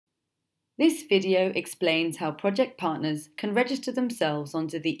This video explains how project partners can register themselves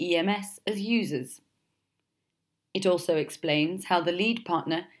onto the eMS as users. It also explains how the lead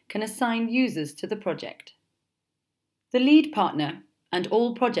partner can assign users to the project. The lead partner and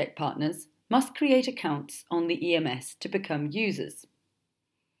all project partners must create accounts on the eMS to become users.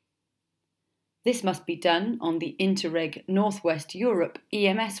 This must be done on the Interreg Northwest Europe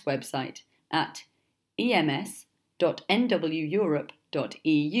eMS website at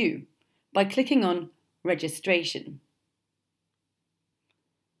ems.nweurope.eu by clicking on Registration.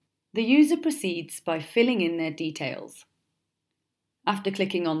 The user proceeds by filling in their details. After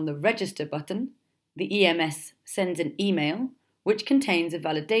clicking on the Register button, the eMS sends an email which contains a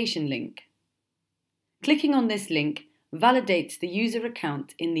validation link. Clicking on this link validates the user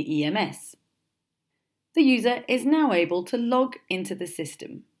account in the eMS. The user is now able to log into the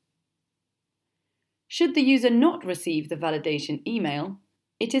system. Should the user not receive the validation email,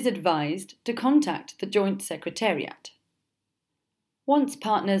 it is advised to contact the Joint Secretariat. Once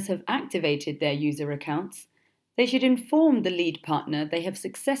partners have activated their user accounts, they should inform the lead partner they have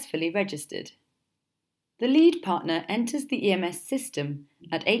successfully registered. The lead partner enters the eMS system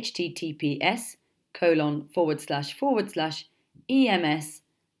at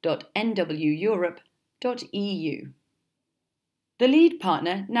https://ems.nweurope.eu. The lead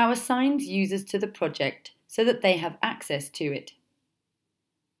partner now assigns users to the project so that they have access to it.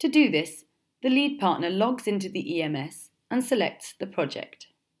 To do this, the lead partner logs into the eMS and selects the project.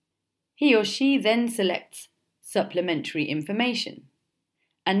 He or she then selects Supplementary Information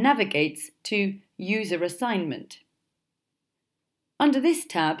and navigates to User Assignment. Under this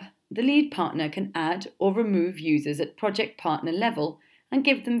tab, the lead partner can add or remove users at project partner level and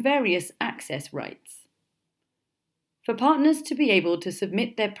give them various access rights. For partners to be able to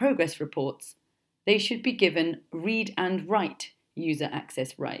submit their progress reports, they should be given read and write user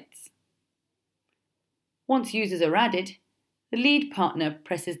access rights. Once users are added, the lead partner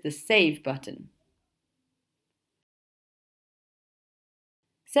presses the Save button.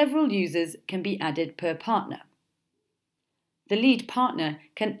 Several users can be added per partner. The lead partner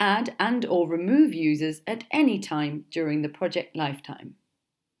can add and/or remove users at any time during the project lifetime.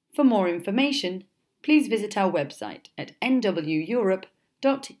 For more information, please visit our website at nweurope.eu.